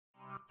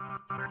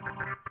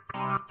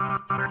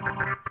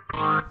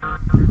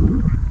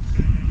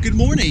Good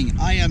morning.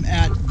 I am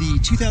at the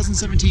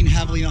 2017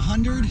 Javelina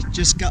Jundred.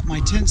 Just got my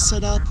tent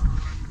set up.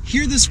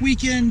 Here this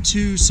weekend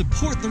to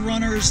support the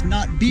runners,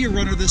 not be a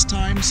runner this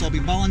time, so I'll be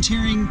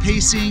volunteering,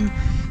 pacing.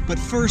 But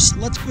first,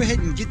 let's go ahead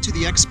and get to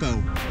the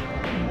Expo.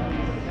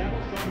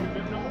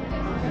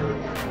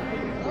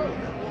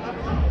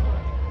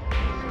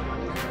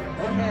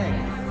 Okay,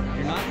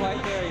 you're not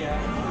quite there yet.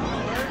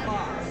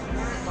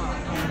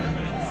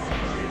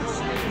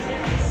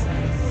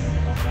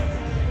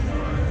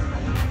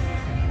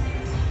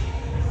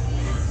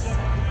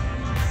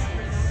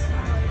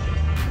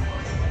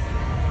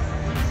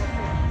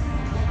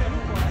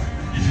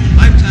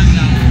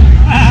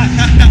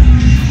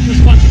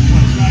 Just bunch of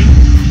fun, right?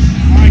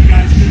 All right,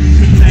 guys.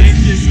 Good thank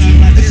you so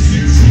much.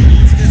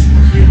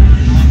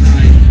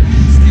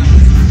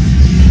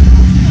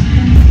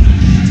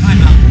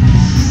 Time out.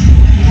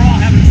 We're all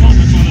having fun.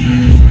 That's all that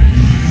matters, right?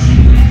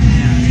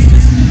 Yeah, it's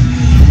just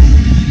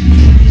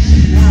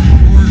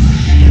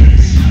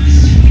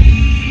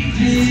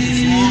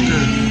It's longer.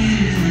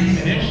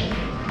 Finish.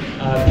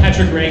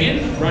 Patrick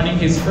Reagan running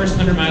his first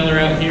 100-miler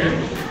out here.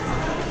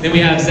 Then we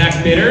have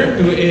Zach Bitter,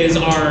 who is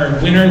our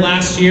winner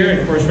last year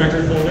and course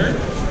record holder.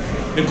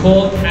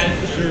 Nicole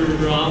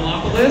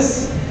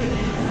Kateropoulos.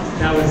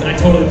 I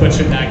totally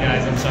butchered that,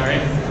 guys, I'm sorry.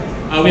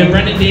 We have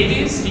Brendan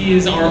Davies. He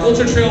is our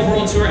Ultra Trail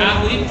World Tour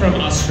athlete from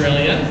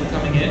Australia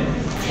coming in.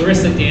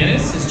 Larissa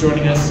Danis is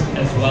joining us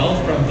as well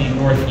from the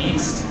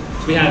Northeast.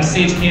 We have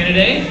Sage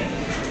Canaday,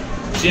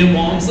 Jim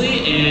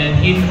Walmsley, and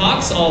Hayden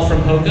Hawks, all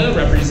from Hoka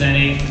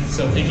representing.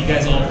 So thank you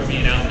guys all for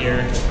being out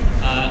here.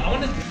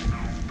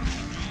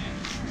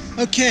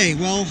 Okay,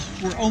 well,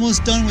 we're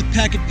almost done with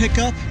packet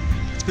pickup.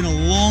 It's been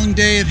a long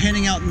day of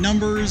handing out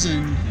numbers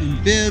and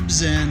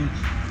bibs and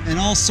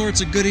all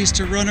sorts of goodies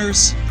to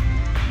runners.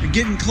 We're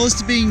getting close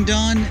to being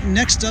done.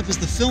 Next up is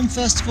the film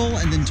festival,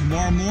 and then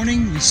tomorrow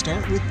morning we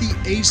start with the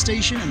A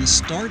station and the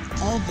start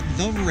of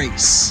the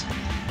race.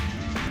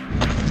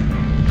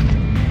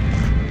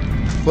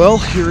 Well,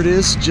 here it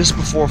is just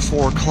before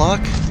 4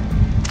 o'clock,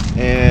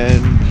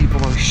 and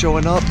people are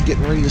showing up,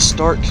 getting ready to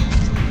start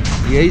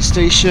the aid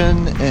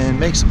station and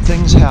make some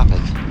things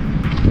happen.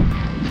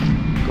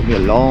 It's gonna be a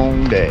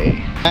long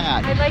day.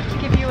 I'd like to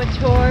give you a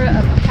tour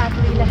of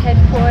Javelina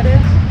headquarters.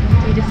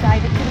 We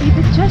decided to leave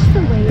it just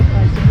the way it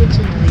was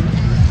originally.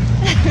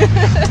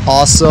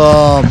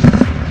 Awesome.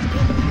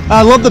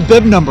 I love the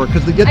bib number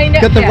because they get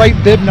the right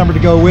bib number to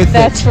go with it.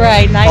 That's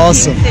right, 1960.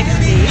 Awesome.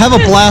 Have a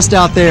blast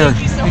out there.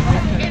 Thank you so much.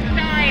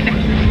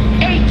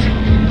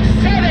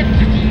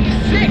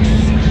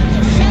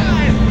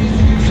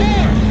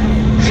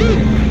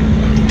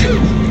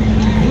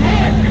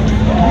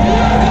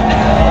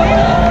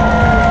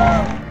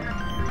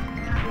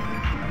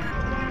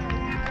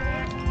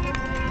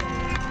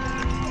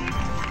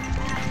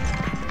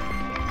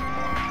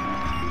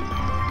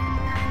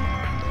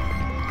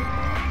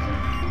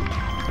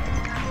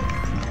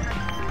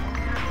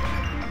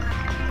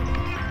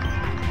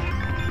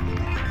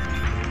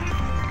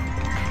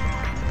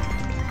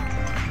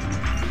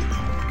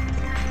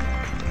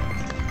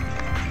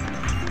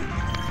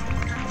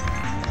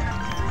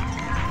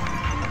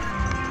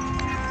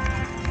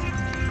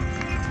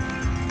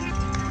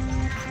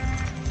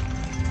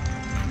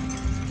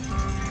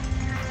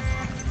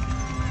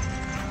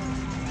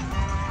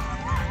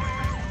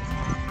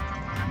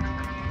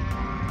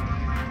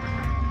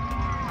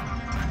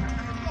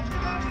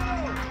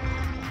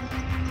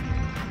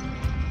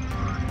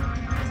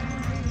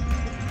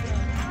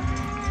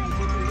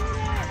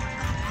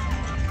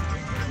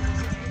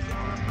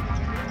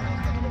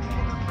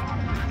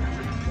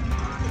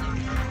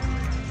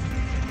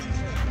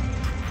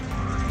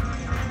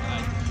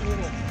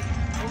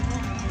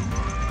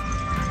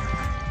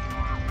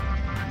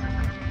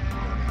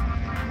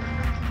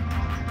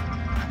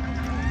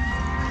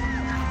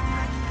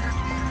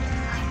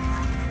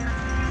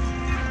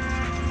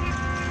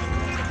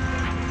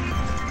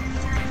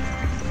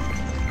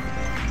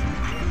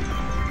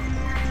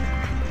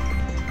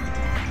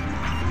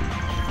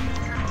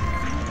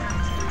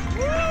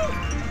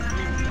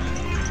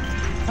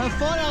 Have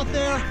fun out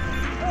there.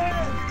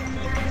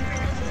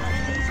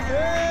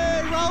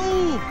 Hey,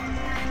 Raul!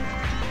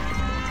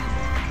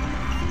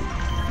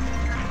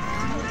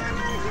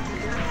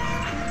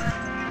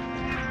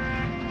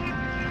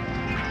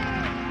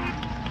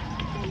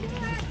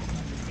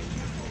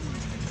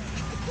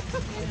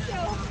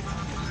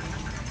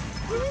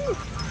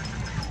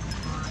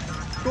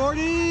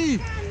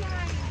 Gordy!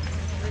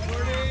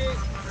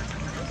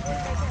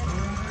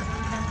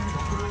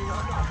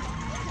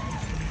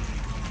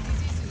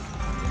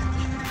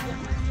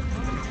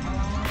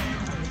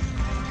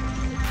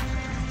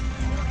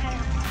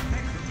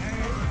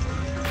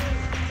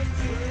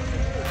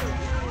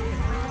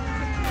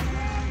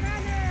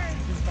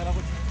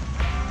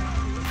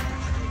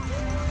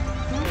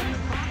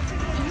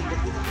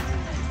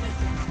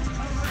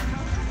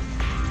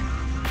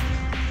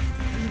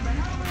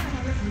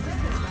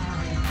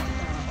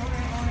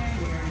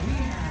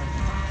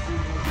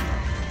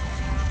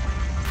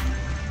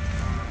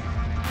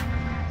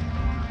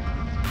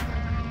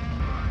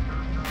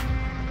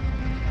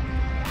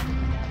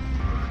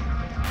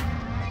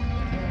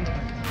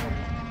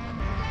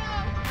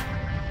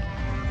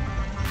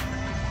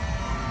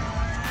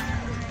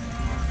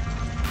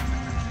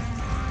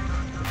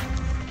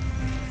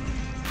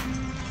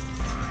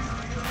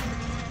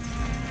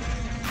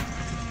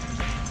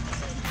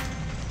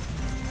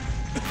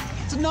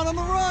 not on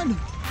the run.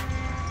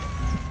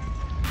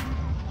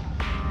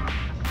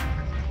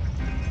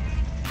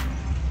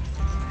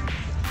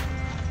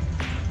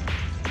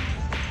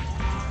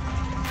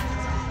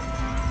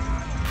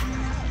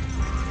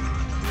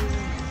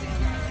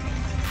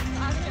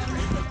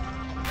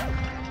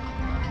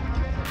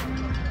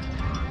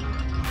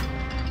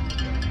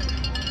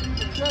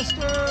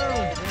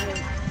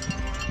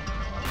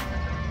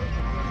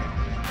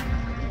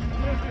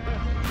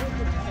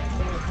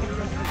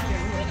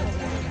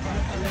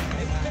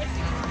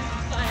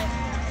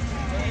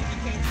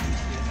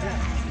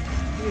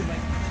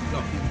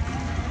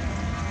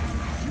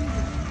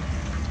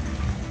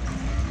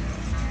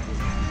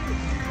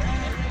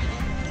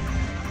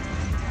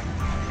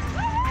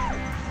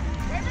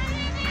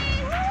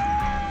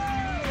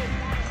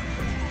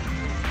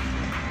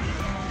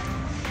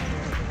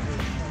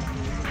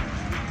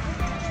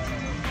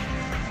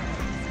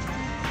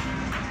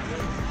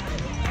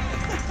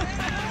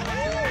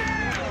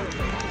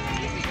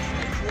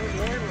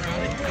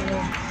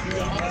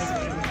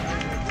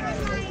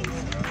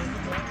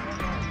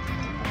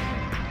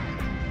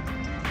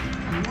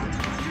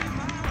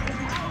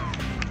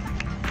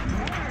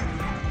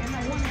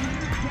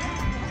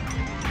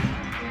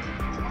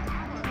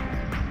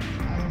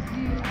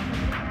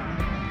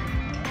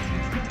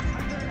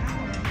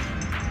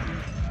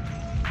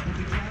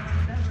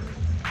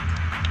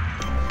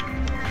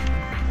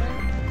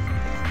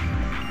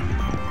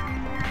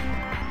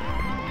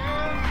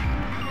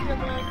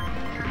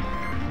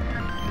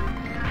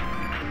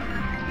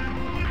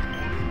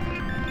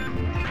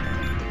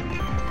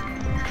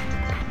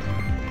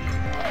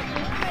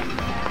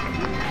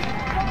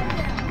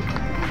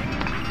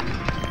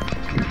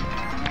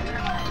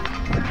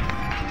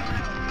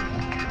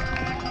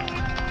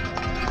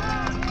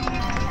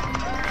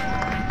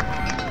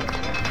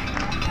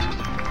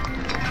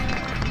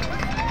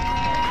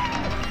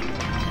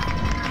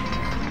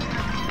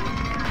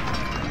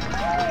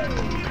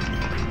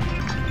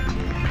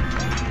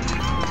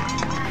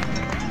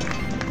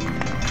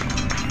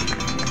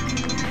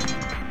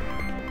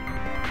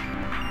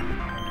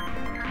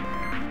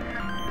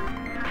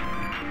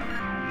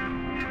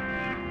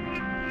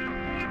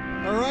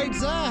 All right,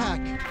 Zach.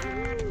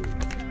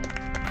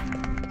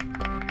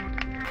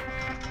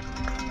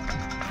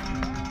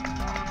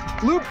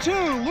 Loop two,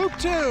 loop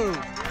two.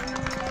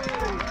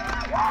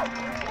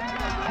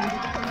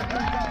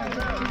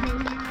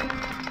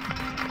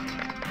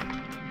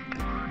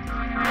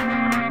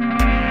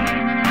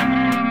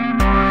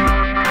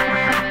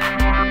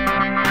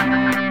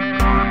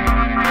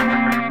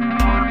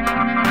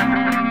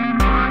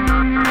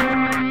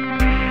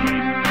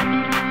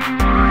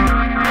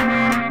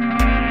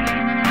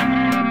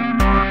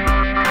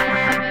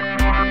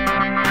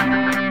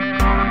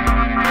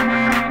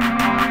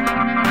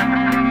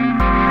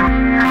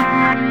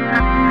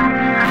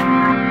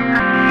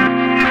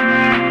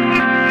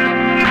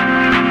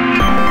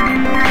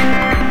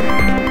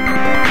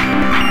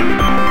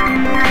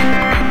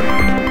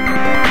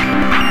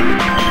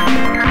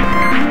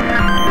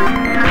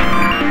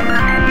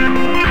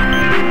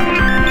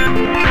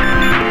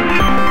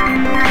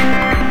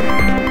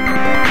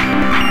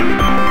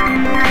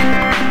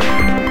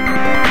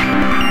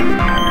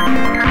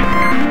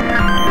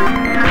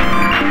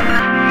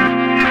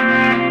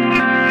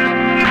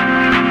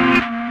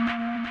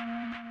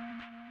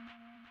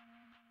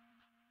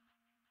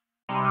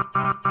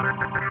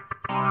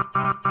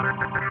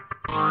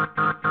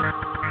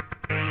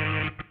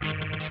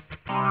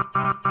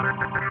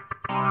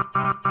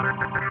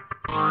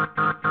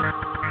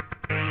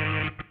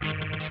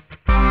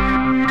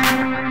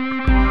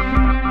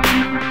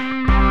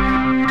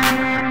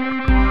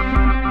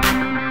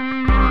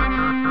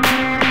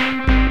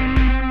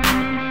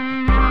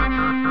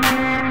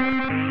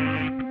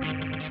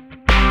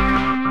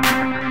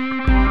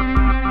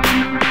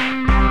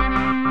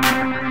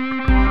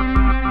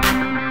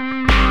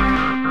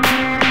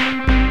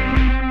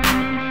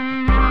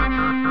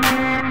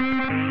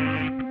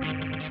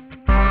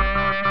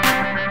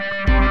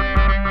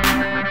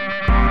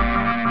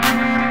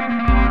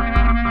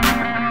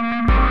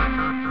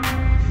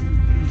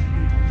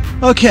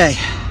 Okay,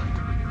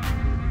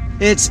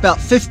 it's about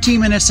 15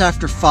 minutes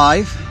after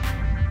 5,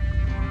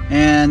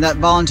 and that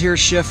volunteer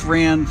shift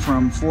ran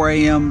from 4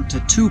 a.m. to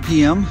 2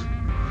 p.m.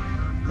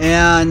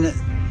 And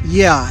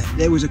yeah,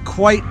 it was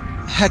quite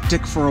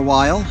hectic for a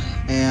while,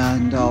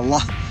 and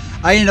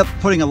I ended up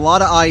putting a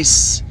lot of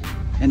ice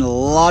in a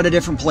lot of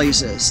different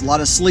places, a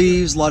lot of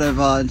sleeves, a lot of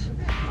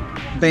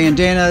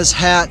bandanas,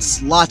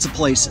 hats, lots of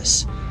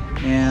places.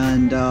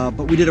 And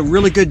but we did a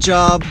really good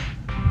job.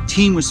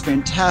 Team was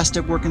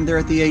fantastic working there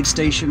at the aid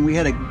station. We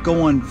had it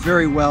going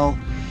very well.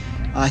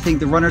 I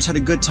think the runners had a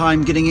good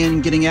time getting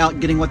in, getting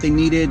out, getting what they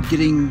needed,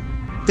 getting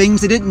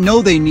things they didn't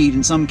know they need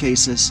in some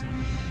cases.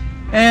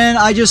 And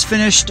I just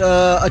finished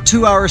a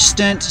 2-hour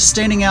stint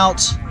standing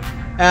out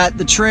at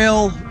the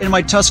trail in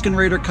my Tusken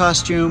Raider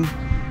costume,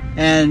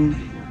 and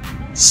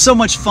so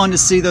much fun to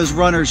see those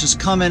runners just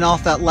come in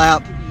off that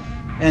lap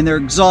and they're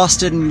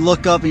exhausted, and you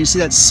look up and you see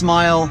that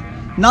smile.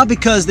 Not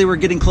because they were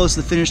getting close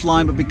to the finish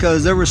line, but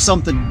because there was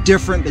something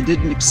different they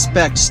didn't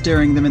expect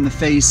staring them in the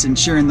face and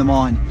cheering them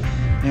on.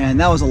 And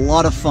that was a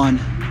lot of fun.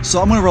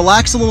 So I'm gonna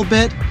relax a little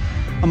bit.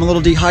 I'm a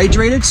little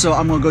dehydrated, so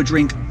I'm gonna go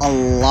drink a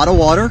lot of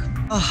water.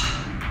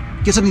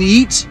 Get something to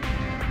eat.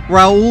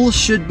 Raul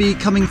should be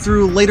coming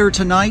through later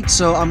tonight,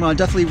 so I'm gonna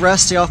definitely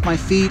rest, stay off my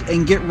feet,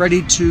 and get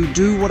ready to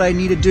do what I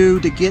need to do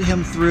to get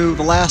him through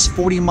the last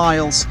 40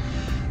 miles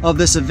of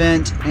this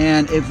event.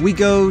 And if we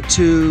go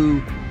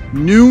to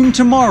noon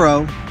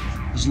tomorrow,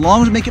 as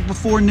long as we make it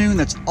before noon,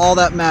 that's all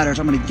that matters.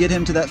 I'm gonna get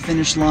him to that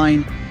finish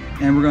line,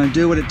 and we're gonna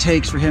do what it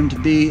takes for him to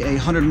be a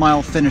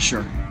 100-mile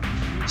finisher.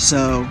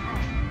 So,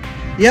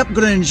 yep,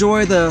 gonna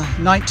enjoy the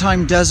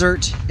nighttime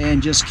desert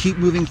and just keep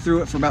moving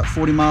through it for about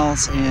 40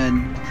 miles.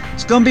 And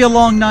it's gonna be a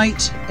long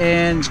night,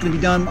 and it's gonna be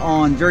done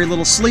on very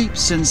little sleep,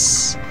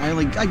 since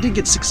I did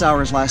get 6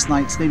 hours last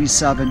night, it's maybe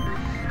 7.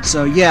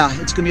 So yeah,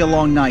 it's gonna be a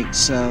long night.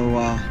 So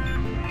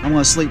I'm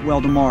gonna sleep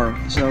well tomorrow.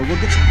 So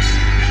we'll get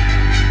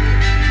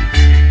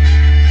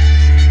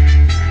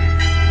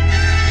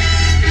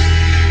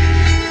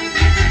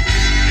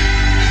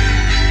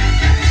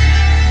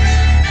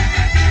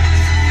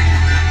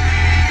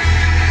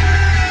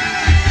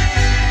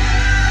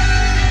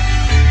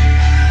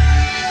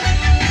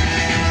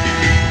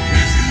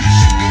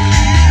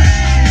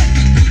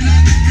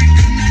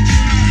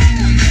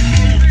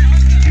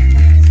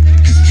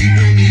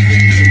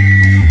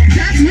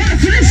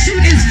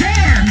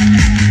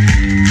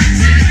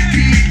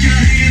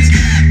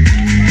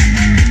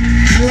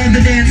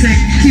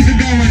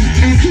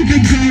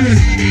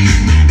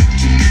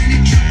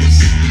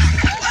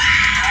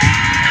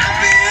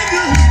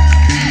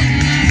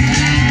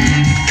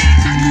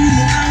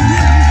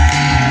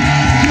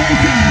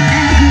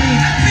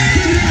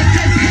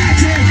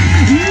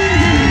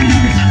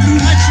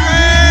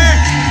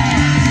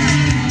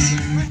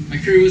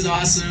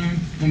awesome.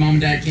 My mom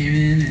and dad came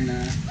in, and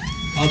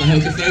all the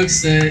Hoka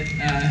folks that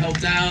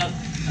helped out.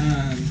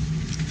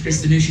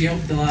 Krista knew she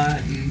helped a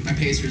lot, and my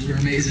pacers were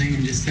amazing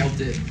and just kept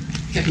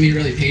me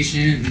really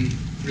patient and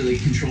really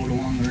controlled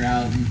along the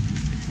route. And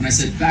when I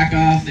said back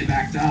off, they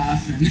backed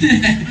off, and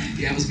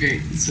yeah, it was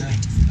great. So,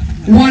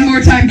 one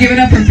more time, give it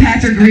up for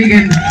Patrick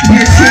Regan,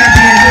 your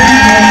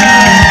champion.